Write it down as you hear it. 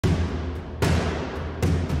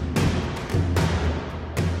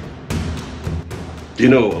You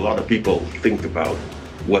know, a lot of people think about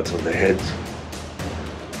what's on their heads.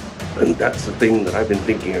 And that's the thing that I've been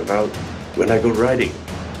thinking about when I go riding.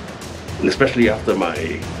 And especially after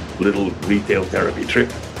my little retail therapy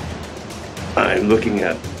trip, I'm looking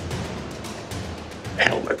at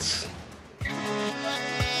helmets.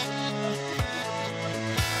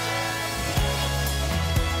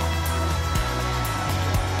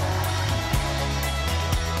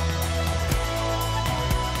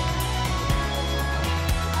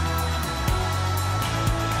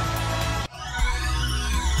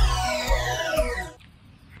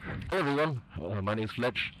 Hello everyone, my name is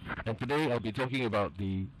Fletch, and today I'll be talking about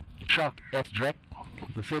the Shark S-Drak,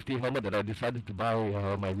 the safety helmet that I decided to buy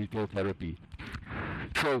my retail therapy.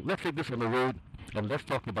 So let's take this on the road and let's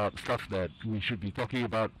talk about stuff that we should be talking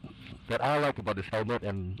about, that I like about this helmet,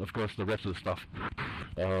 and of course the rest of the stuff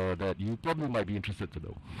that you probably might be interested to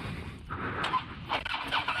know.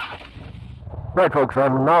 Right folks,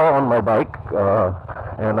 I'm now on my bike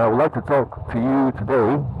and I would like to talk to you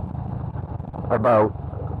today about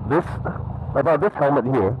this helmet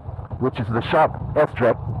here, which is the Shark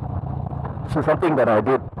S-Drak. This is something that I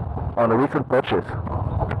did on a recent purchase.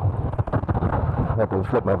 I have to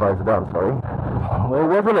flip my visor down, sorry. Well, it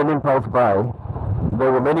wasn't an impulse buy.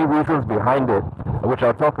 There were many reasons behind it, which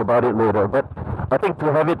I'll talk about it later, but I think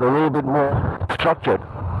to have it a little bit more structured,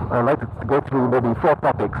 I'd like to go through maybe 4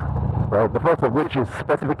 topics. Right? The first of which is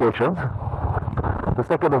specifications, the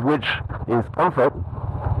second of which is comfort,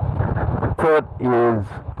 third is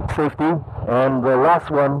safety, and the last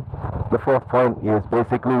one, the fourth point, is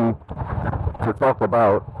basically to talk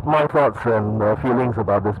about my thoughts and feelings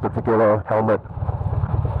about this particular helmet.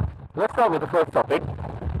 Let's start with the first topic,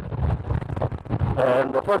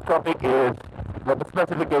 and the first topic is the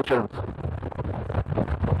specifications.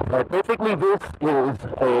 Basically this is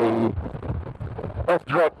a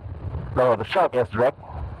S-Drak, the Shark S-Drak,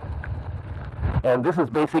 and this is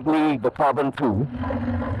basically the Carbon 2.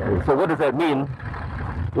 So what does that mean?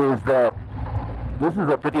 Is that this is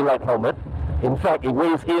a pretty light helmet. In fact, it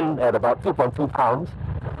weighs in at about 2.2 pounds,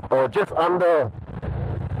 or just under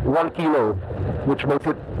 1 kilo, which makes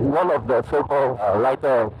it one of the so-called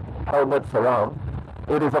lighter helmets around.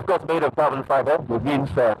 It is of course made of carbon fiber, which means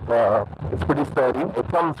that it's pretty sturdy. It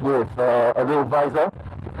comes with a little visor,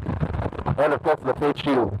 and of course the face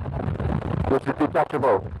shield, which is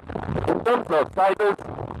detachable. In terms of sizes,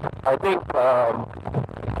 I think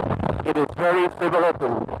it is very similar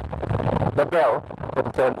to the Bell in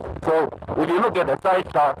a sense. So when you look at the size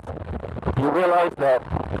charts, you realize that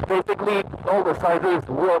basically all the sizes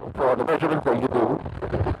work for the measurements that you do.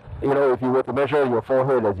 You know, if you were to measure your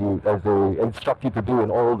forehead as they instruct you to do in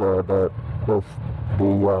all the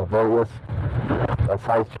various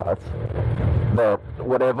size charts, that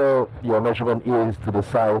whatever your measurement is to the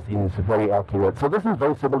size is very accurate. So this is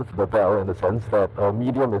very similar to the Bell in the sense that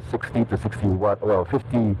medium is 60 to 61, well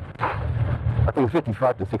 50, I think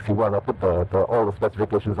 55 to 61. I'll put all the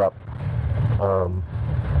specifications up. And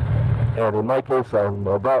in my case, I'm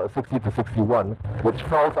about 60 to 61, which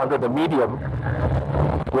falls under the medium.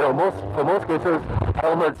 You know, for most cases,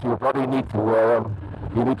 helmets you probably need to wear them.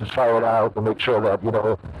 You need to try it out to make sure that, you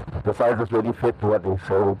know, the sizes really fit to what they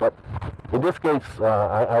say. But in this case,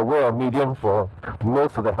 I wear a medium for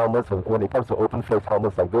most of the helmets when it comes to open face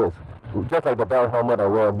helmets like this. Just like the Bell helmet, I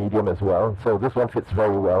wear a medium as well. So this one fits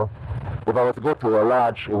very well. If I was to go to a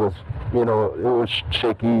large, it was, you know, it was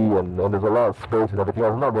shaky and there's a lot of space and everything.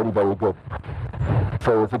 It was not really very good.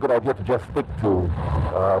 So it's a good idea to just stick to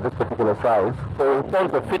this particular size. So in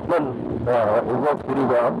terms of fitment, it works pretty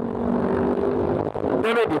well.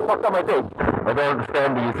 They may be fucked up, I think. I don't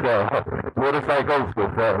understand these motorcycles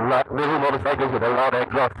with little motorcycles with a loud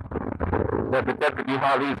exhaust that pretend to be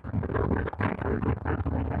Harleys.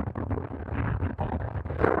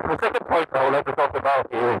 The second point I would like to talk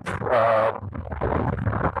about is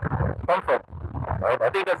comfort. Right? I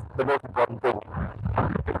think that's the most important thing.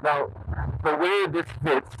 Now, the way this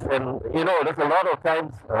fits, and you know, there's a lot of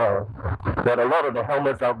times that a lot of the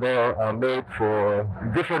helmets out there are made for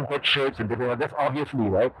different head shapes and different. That's obviously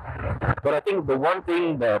right. But I think the one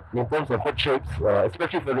thing that, in terms of head shapes,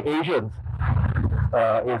 especially for the Asians,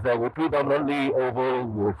 is that we're predominantly oval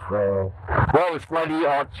with slightly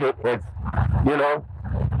odd shaped heads. You know,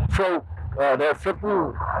 so there are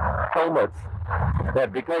certain helmets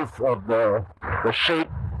that, because of the shape,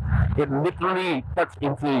 it literally cuts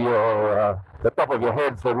into your the top of your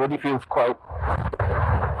head, so it really feels quite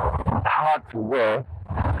hard to wear.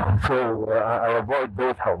 So I avoid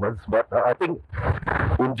those helmets. But I think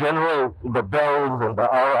in general, the Bells and the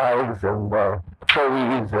RIs and the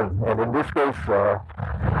Cherries and in this case the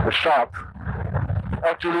Sharks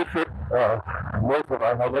actually fit most of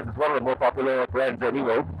our helmets. It's one of the more popular brands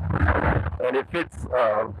anyway, and it fits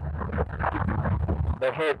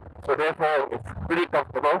the head, so therefore it's pretty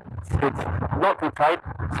comfortable. It's not too tight,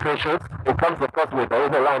 spacious. It comes of course with the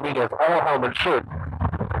overlining as all helmets should.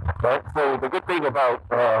 Right? So the good thing about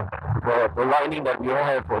the lining that we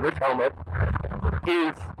have for this helmet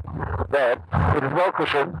is that it is well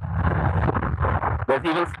cushioned. There's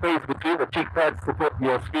even space between the cheek pads to put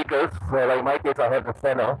your speakers. So like in my case, I have the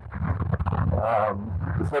center,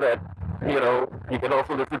 so that you can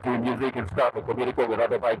also listen to music and stuff and communicate with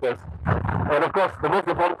other bikers. And of course, the most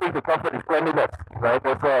important thing to comfort is cleanliness, right?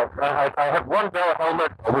 I have one Bell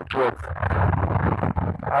helmet which was,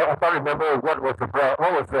 I can't remember what was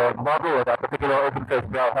the model of that particular open face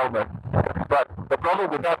Bell helmet. But the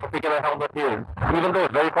problem with that particular helmet is, even though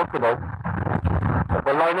it's very comfortable,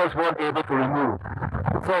 the liners weren't able to remove.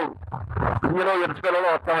 So, you have to spend a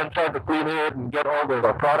lot of time trying to clean it and get all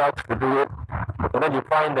the products to do it. And then you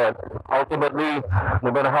find that ultimately,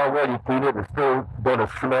 no matter how well you clean it, it's still going to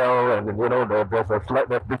smell, and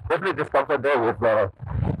there's definitely discomfort there with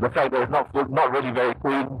the fact that it's not really very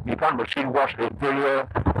clean. You can't machine wash the interior,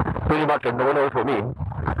 pretty much a no-no for me.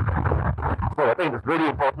 So I think it's really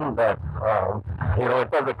important that, in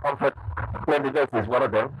terms of comfort, cleanliness is one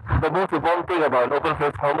of them. The most important thing about an open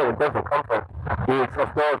face helmet in terms of comfort is,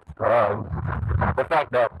 of course, the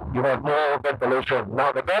fact that you have more ventilation.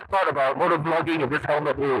 Now, the bad part about motovlogging in this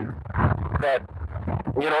helmet is that,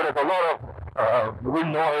 there's a lot of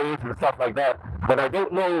wind noise and stuff like that, but I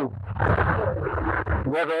don't know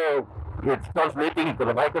whether it's translating into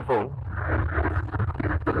the microphone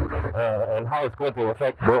and how it's going to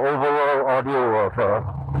affect the overall audio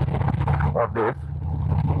of this.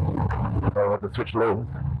 I want to switch lanes.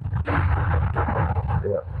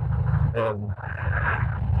 Yeah. And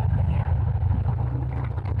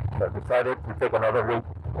I decided to take another route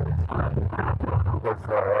because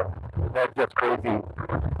that's just crazy.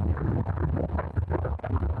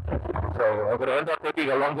 So I'm going to end up taking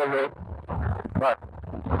a longer route, but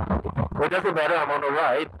it doesn't matter, I'm on the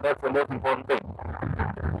ride. That's the most important thing.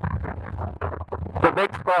 The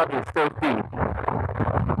next part is safety.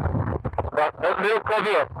 But a little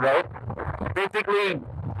caveat, right? Basically,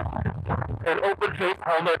 an open face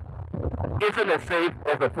helmet isn't as safe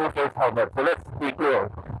as a full face helmet. So let's be clear.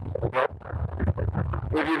 Okay?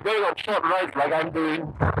 If you're going on short rides like I'm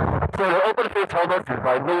doing, so the open face helmet is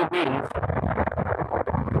by no means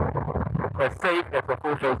as safe as a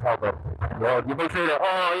full face helmet. You may say that,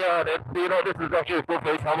 oh yeah, this is actually a full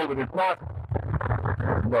face helmet with its mask.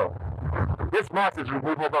 No. This mask is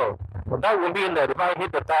removable. But that will mean that if I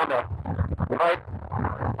hit the tarmac, if I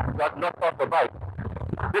got knocked off the bike,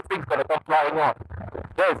 this thing's going to come flying off.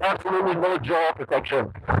 There is absolutely no jaw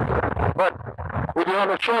protection. But if you're on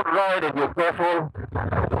a short ride and you're careful,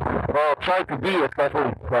 or try to be as careful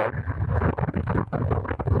as you can,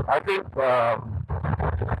 I think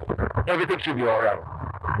everything should be alright.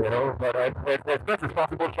 But as best as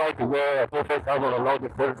possible, try to wear a full face helmet on long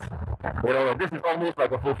distance. And this is almost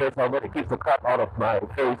like a full face helmet. It keeps the crap out of my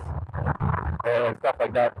face and stuff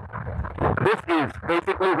like that. This is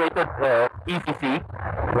basically rated ECC,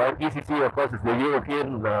 right? ECC, of course, is the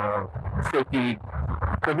European Safety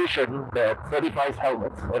Commission that certifies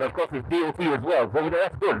helmets, and of course it's DOT as well. So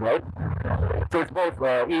that's good, right? So it's both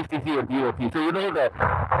ECC and DOT. So you know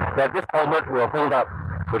that this helmet will hold up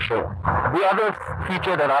for sure. The other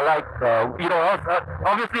feature that I like,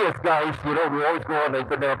 obviously as guys, we always go on the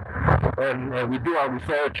internet and we do our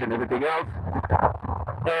research and everything else.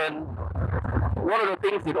 And one of the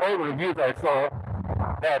things in all the reviews I saw,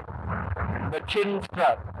 that the chin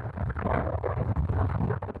strap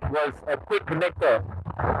was a quick connector.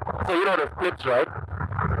 So the clips, right?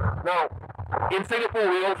 Now, in Singapore,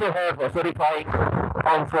 we also have a certifying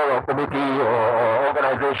council or committee or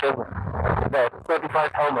organization that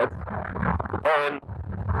certifies helmets. And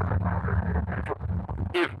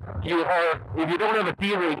if you don't have a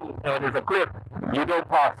D-ring and there's a clip, you don't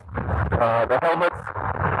pass. The helmets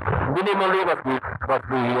minimally must be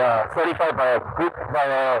certified by a group,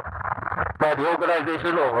 by the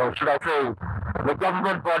organization, or should I say, the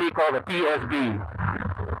government body called the PSB.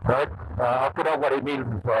 Right? I'll put out what it means.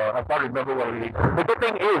 I can't remember what it means. The good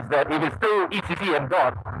thing is that if it's still ECC and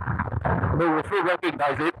DOT, they will still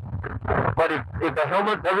recognize it. But if the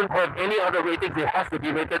helmet doesn't have any other ratings, it has to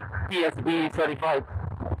be rated PSB certified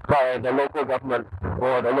by the local government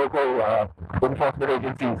or the local enforcement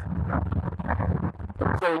agencies.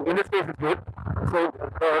 So in this case, it's good. So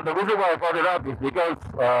the reason why I brought it up is because,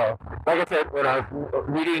 like I said, when I was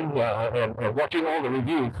reading and watching all the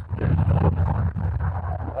reviews,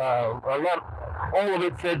 all of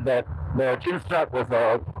it said that the chin strap was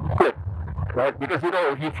a clip. right? Because you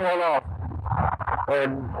know, if you fall off,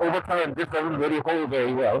 and over time this doesn't really hold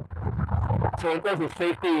very well. So in terms of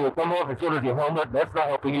safety, you come off as soon as your helmet, that's not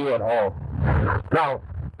helping you at all. Now,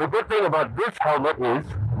 the good thing about this helmet is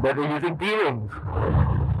that they're using D-rings.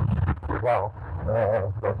 Wow,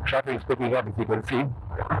 the traffic is picking up, as you can see.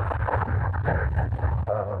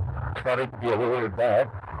 Starting to be a little bit bad.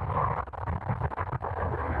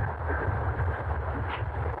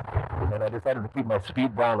 And I decided to keep my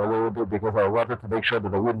speed down a little bit because I wanted to make sure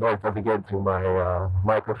that the wind noise doesn't get into my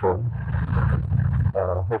microphone.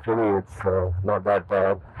 Hopefully it's not that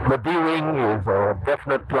bad. The D-ring is a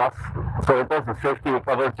definite plus. So in terms of safety, it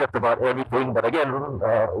covers just about everything. But again,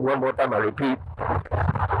 one more time I repeat,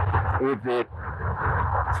 if it's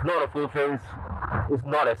not a full face, it's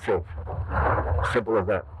not as safe. Simple as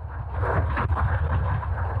that.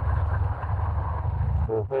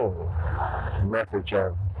 Massive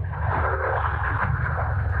jam.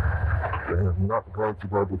 I'm not going to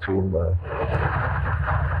go between the...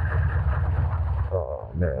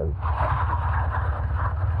 Oh man.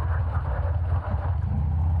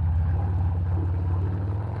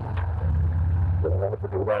 Don't have to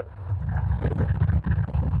do that.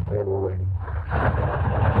 Anyway.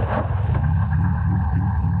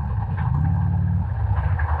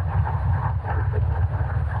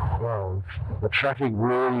 Wow, the traffic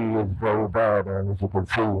really is very bad, and as you can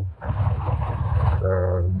see.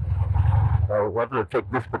 I wanted to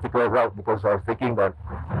take this particular route because I was thinking that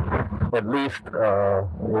at least it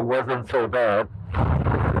wasn't so bad.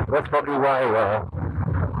 That's probably why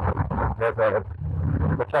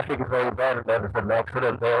the traffic is very bad and there's an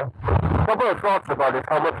accident there. A couple of thoughts about this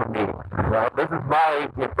helmet from me. This is my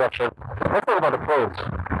impression. Let's talk about the pros.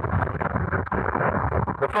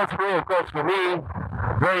 The first pro, of course, for me,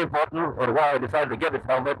 very important, and why I decided to get this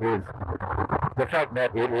helmet is the fact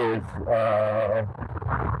that it is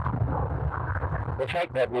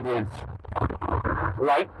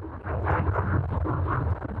light.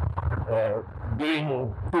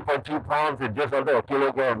 Being 2.2 pounds and just under a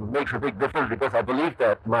kilogram makes a big difference because I believe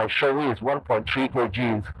that my Shoei is 1.3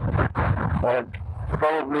 kgs and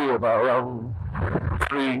probably about around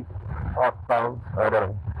 3 odd pounds. I don't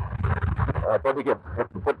know. I probably have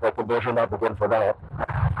to put the conversion up again for that.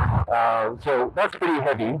 So that's pretty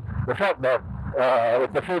heavy. The fact that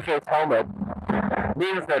it's a full face helmet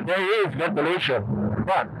means that there is ventilation,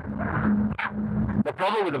 but the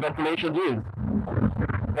problem with the ventilation is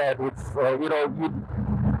that it's,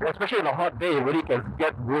 especially in a hot day, it really can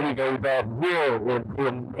get really very bad here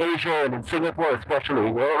in Asia and in Singapore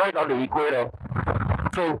especially. We're right on the equator.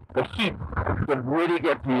 So the heat can really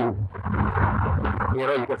get to you.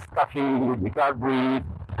 You get stuffy, you can't breathe,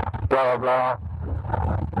 blah, blah, blah.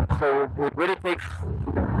 So it really takes,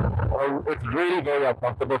 it's really very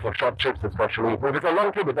uncomfortable for short trips especially. If it's a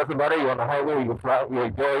long trip, it doesn't matter, you're on the highway, you're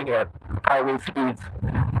going at highway speeds,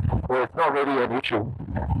 so it's not really an issue.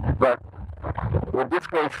 But in this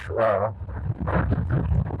case,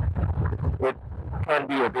 it can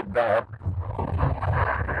be a bit bad.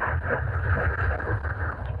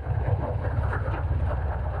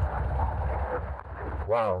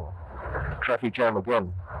 Wow, traffic jam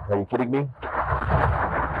again. Are you kidding me?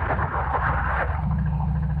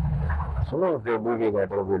 So long as they're moving, I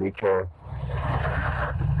don't really care.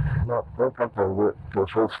 Don't come to a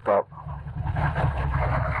full stop.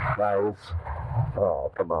 Guys.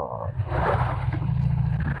 Oh, come on.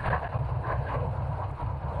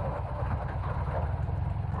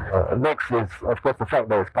 Next is, of course, the fact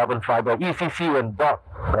that it's carbon fiber. ECC and dot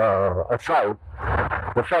aside,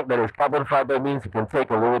 the fact that it's carbon fiber means it can take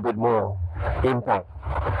a little bit more impact,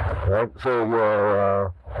 right? So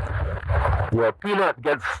your peanut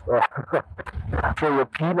gets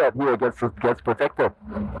here gets protected,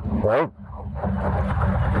 right?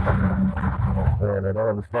 And I don't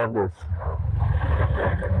understand this.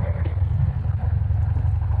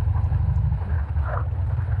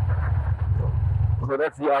 So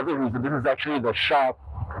that's the other reason. This is actually the Shark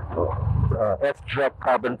S-Drak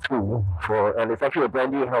Carbon 2 and it's actually a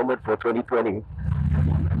brand new helmet for 2020.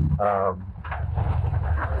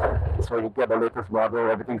 So you get the latest model,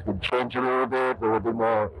 everything's been changed a little bit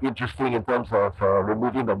more interesting in terms of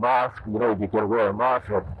removing the mask. If you can wear a mask,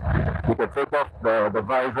 you can take off the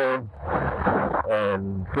visor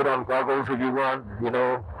and put on goggles if you want,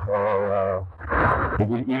 or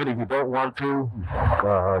even if you don't want to,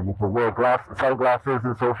 you can wear sunglasses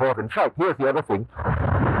and so forth. In fact, here's the other thing.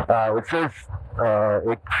 It says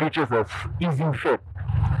it features a easy fit.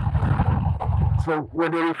 So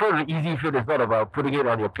when they refer to easy fit, it's not about putting it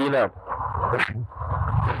on your peanut.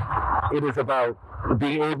 It is about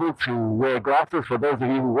being able to wear glasses for those of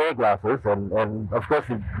you who wear glasses, and of course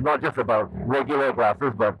it's not just about regular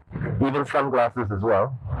glasses, but even sunglasses as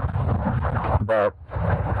well, that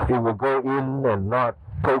it will go in and not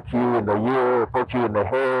poke you in the ear, poke you in the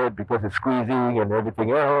head because it's squeezing and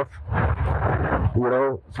everything else. You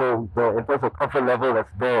know, so in terms of comfort level,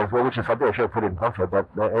 that's there as well, which is something I should put in comfort. But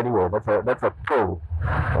anyway, that's a pro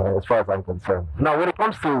as far as I'm concerned. Now, when it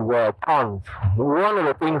comes to cons, one of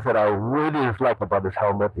the things that I really dislike about this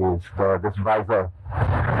helmet is this visor.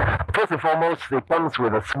 First and foremost, it comes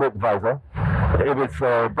with a smoke visor. If it's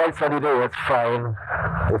a bright sunny day, that's fine.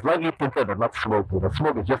 It's lightly tinted but not smoke. You know,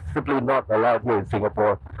 smoke is just simply not allowed here in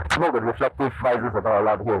Singapore. Smoke and reflective visors are not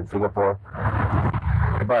allowed here in Singapore.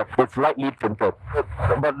 But it's lightly tinted.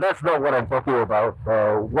 But that's not what I'm talking about.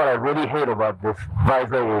 What I really hate about this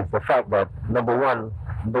visor is the fact that, number one,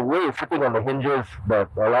 the way it's sitting on the hinges that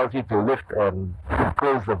allows you to lift and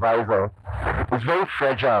close the visor is very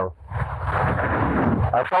fragile.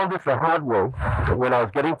 I found this the hard way when I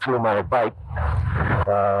was getting to my bike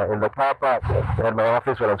in the car park at my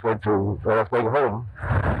office when I was going home.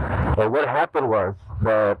 And what happened was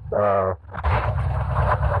that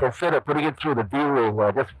instead of putting it through the D-ring,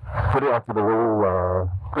 I just put it onto the little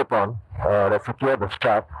clip-on that secured the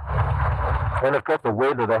strap. And of course, the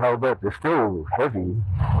weight of the helmet is still heavy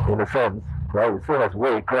in a sense, right? It still has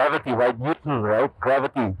weight, gravity, right? Newton, right?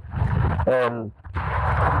 Gravity. And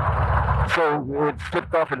so it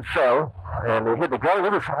slipped off and fell, and it hit the ground.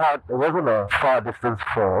 It was hard. It wasn't a far distance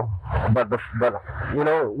fall, but you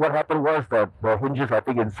know what happened was that the hinges, I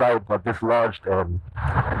think, inside got dislodged, and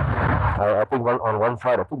I think on one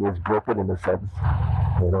side, I think it's broken in a sense.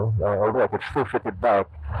 You know, although I could still fit it back,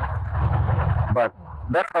 but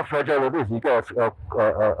that's how fragile it is. You get a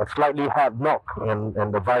slightly hard knock,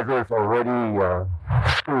 and the visor is already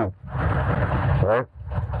screwed, right?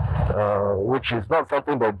 Which is not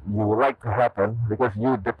something that you would like to happen, because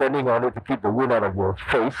you're depending on it to keep the wind out of your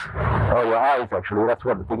face, or your eyes actually. That's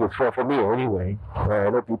what the thing is for me anyway. I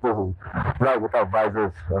know people who ride without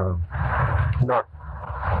visors, not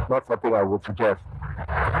something I would suggest.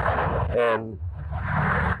 And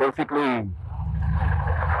basically,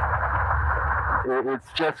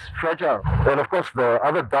 it's just fragile. And of course, the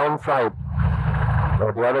other downside,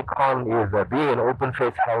 or the other con, is that being an open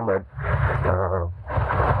face helmet,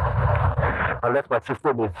 unless my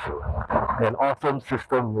system is an awesome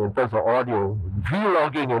system in terms of audio,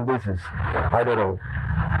 vlogging in this is, I don't know.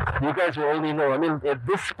 You guys will only know. I mean, at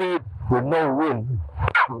this speed with no wind,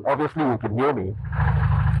 obviously you can hear me.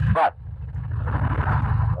 But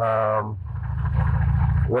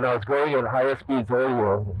when I was going at higher speeds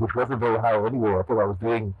earlier, which wasn't very high anyway, I think I was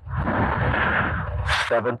doing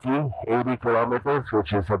 70, 80 kilometers,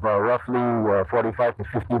 which is about roughly 45 to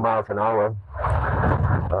 50 miles an hour.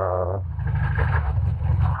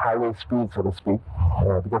 Highway speed, so to speak,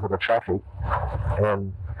 because of the traffic.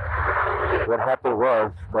 And what happened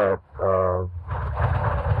was that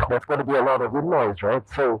there's going to be a lot of wind noise, right?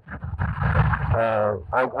 So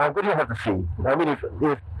I'm going to have to see. I mean, if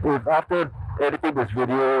after editing this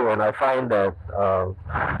video and I find that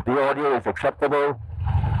the audio is acceptable,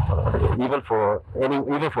 even for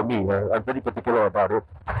me, I'm pretty particular about it,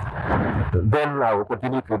 then I will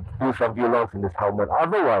continue to do some vlogs in this helmet.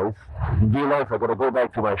 Otherwise, vlogs are going to go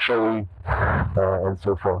back to my showy and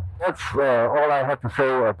so forth. That's all I have to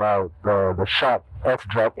say about the Shark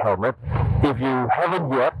S-Drak helmet. If you haven't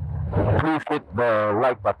yet, please hit the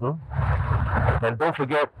like button. And don't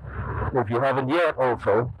forget, if you haven't yet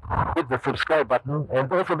also, hit the subscribe button.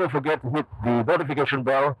 And also don't forget to hit the notification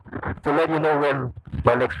bell to let you know when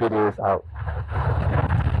my next video is out.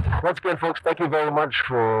 Once again, folks, thank you very much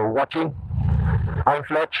for watching. I'm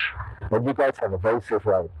Fletch, and you guys have a very safe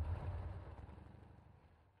ride.